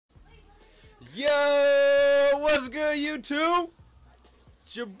Yo, what's good, YouTube?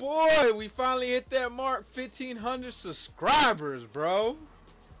 It's your boy. We finally hit that mark, 1,500 subscribers, bro.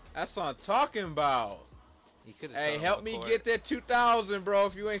 That's what I'm talking about. Hey, help me get that 2,000, bro.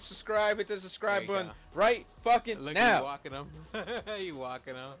 If you ain't subscribed, hit the subscribe button right fucking Look, now. you walking them. You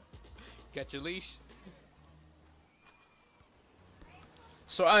walking them. Got your leash.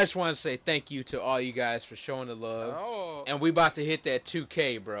 So I just want to say thank you to all you guys for showing the love. Oh. And we about to hit that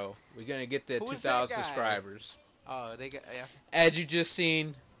 2K, bro. We're gonna get that Who is 2,000 that guy? subscribers. Oh, they got, yeah. As you just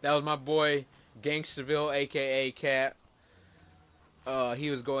seen, that was my boy Gangsterville, aka Cap. He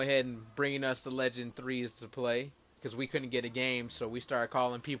was going ahead and bringing us the Legend 3s to play because we couldn't get a game, so we started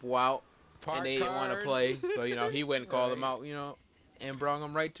calling people out, and they didn't want to play. So he went and called them out, and brought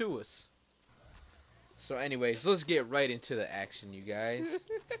them right to us. So anyways, let's get right into the action, you guys.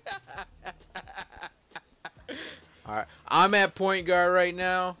 Alright, I'm at point guard right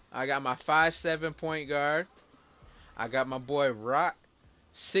now. I got my 5'7" point guard. I got my boy Rock,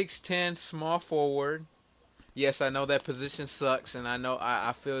 6'10" small forward. Yes, I know that position sucks, and I know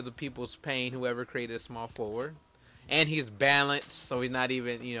I feel the people's pain, whoever created a small forward. And he's balanced, so he's not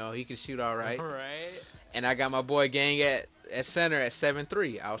even, he can shoot all right. Right. And I got my boy Gang at center at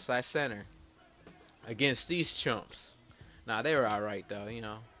 7'3", outside center. Against these chumps. Nah, they were all right, though,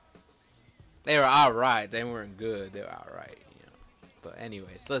 They were all right. They weren't good. They were all right, But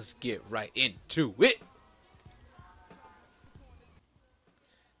anyways, let's get right into it.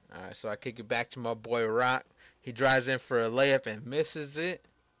 Alright, so I kick it back to my boy Rock. He drives in for a layup and misses it.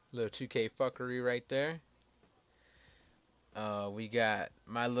 Little 2K fuckery right there. We got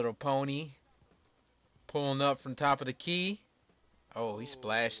My Little Pony pulling up from top of the key. Oh, he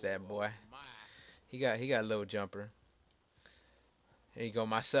splashed that boy. He got a little jumper. Here you go,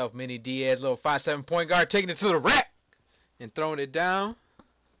 myself, Mini Diaz, little 5'7" point guard, taking it to the rack and throwing it down.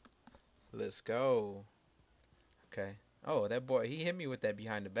 Let's go. Okay. Oh, that boy, he hit me with that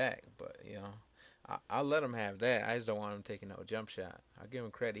behind the back, but I'll let him have that. I just don't want him taking no jump shot. I'll give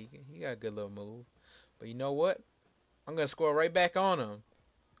him credit. He got a good little move. But you know what? I'm gonna score right back on him.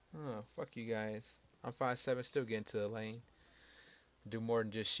 Oh, fuck you guys. I'm 5'7", still getting to the lane. Do more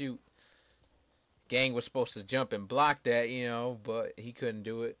than just shoot. Gang was supposed to jump and block that, but he couldn't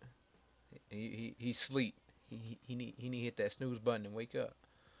do it. He sleep. He need to hit that snooze button and wake up.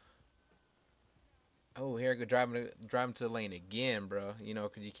 Oh, here I go driving to the lane again, bro.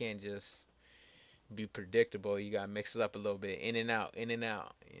 Because you can't just be predictable. You gotta mix it up a little bit, in and out,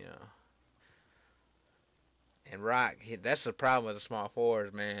 And Rock, that's the problem with the small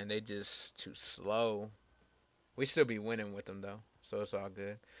forwards, man. They just too slow. We still be winning with them though, so it's all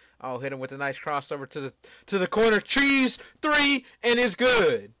good. Oh, hit him with a nice crossover to the corner. Trees 3, and it's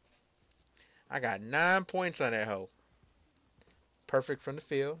good. I got 9 points on that hoe. Perfect from the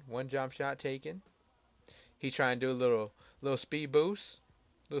field. One jump shot taken. He trying to do a little speed boost,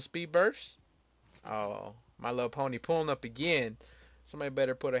 little speed burst. Oh, My Little Pony pulling up again. Somebody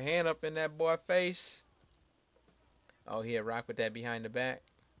better put a hand up in that boy's face. Oh, he had Rock with that behind the back.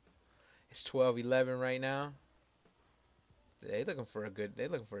 It's 12-11 right now. They looking for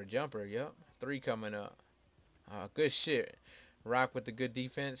a jumper, yup. 3 coming up. Oh, good shit. Rock with the good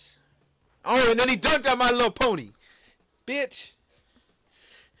defense. Oh, and then he dunked on My Little Pony. Bitch.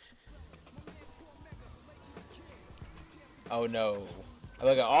 Oh no.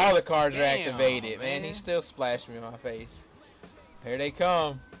 Look at all the cards are activated, man. He still splashed me in my face. Here they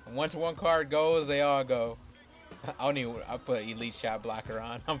come. Once one card goes, they all go. I put elite shot blocker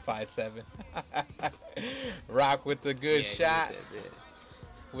on. I'm 5'7". Rock with the good shot.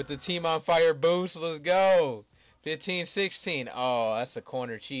 With the team on fire boost. Let's go. 15-16. Oh, that's a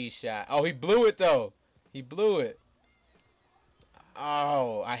corner cheese shot. Oh, he blew it though. He blew it.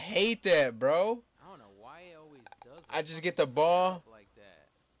 Oh, I hate that, bro. I don't know why it always does. I just get the ball like that,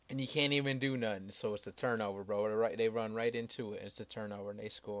 and you can't even do nothing. So it's a turnover, bro. They run right into it. It's a turnover and they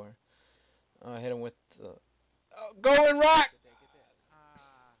score. Hit him with the... Go and Rock!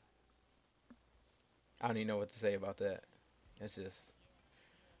 I don't even know what to say about that. It's just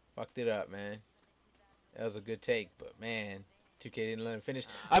fucked it up, man. That was a good take, but man, 2K didn't let him finish.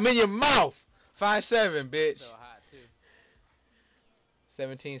 I'm in your mouth! 5'7", bitch. So hot too.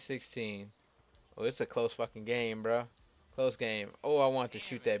 17-16. Oh, it's a close fucking game, bro. Close game. Oh, I want to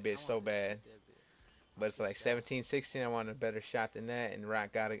shoot that bitch so bad. But it's like 17-16. I wanted a better shot than that, and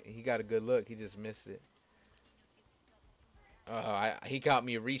Rock got a good look. He just missed it. He caught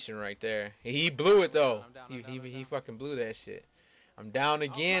me reaching right there. He blew it though. He fucking blew that shit. I'm down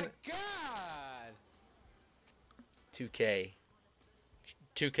again. Oh my god. 2K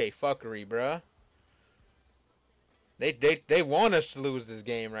fuckery, bruh. They want us to lose this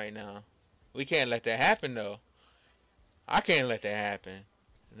game right now. We can't let that happen though. I can't let that happen.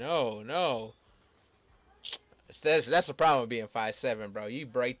 No, no. That's the problem with being 5'7", bro. You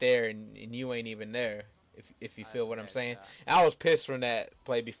right there and you ain't even there. If you I feel what I'm bet, saying. yeah. I was pissed from that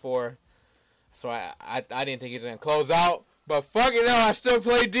play before, so I didn't think he was gonna close out. But fuck it, no, I still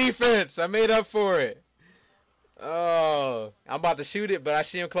played defense. I made up for it. Oh, I'm about to shoot it, but I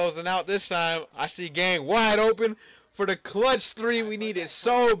see him closing out this time. I see Gang wide open for the clutch three we needed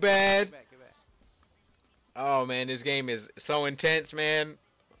so bad. Get back. Oh man, this game is so intense, man.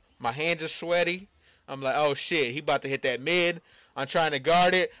 My hands are sweaty. I'm like, oh shit, he about to hit that mid. I'm trying to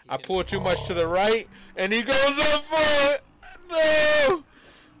guard it. I pull too much to the right, and he goes up for it. No,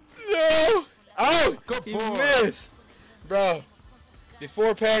 no. Oh, Good he boy. missed, bro.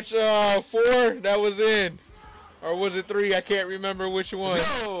 Before patch 4, that was in. Or was it 3? I can't remember which one.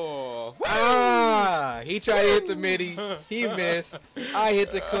 Go. Ah, he tried to hit the midi. He missed. I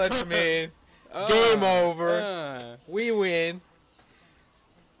hit the clutch mid. Game over. We win.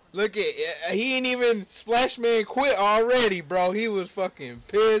 Look at he ain't even Splash Man quit already, bro. He was fucking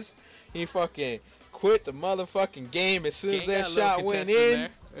pissed. He fucking quit the motherfucking game as soon as that shot went in.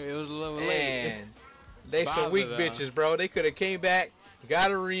 It was a little late. And they some Bowser, weak though. bitches, bro. They could have came back, got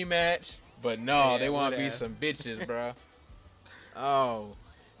a rematch, but no, Yeah, they want to be whatever. some bitches, bro. Oh,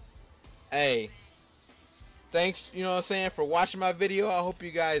 hey, thanks, you know what I'm saying, for watching my video. I hope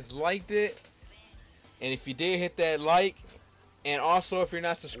you guys liked it. And if you did, hit that like. And also, if you're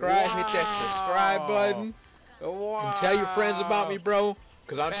not subscribed, hit that subscribe button. Wow. And tell your friends about me, bro.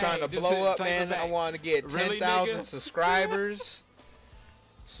 Because I'm trying to Hey, just blow up, type it man. I back. want to get Really, 10,000 nigga? subscribers.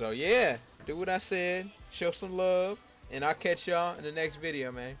 So, yeah. Do what I said. Show some love. And I'll catch y'all in the next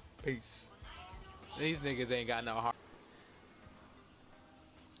video, man. Peace. These niggas ain't got no heart.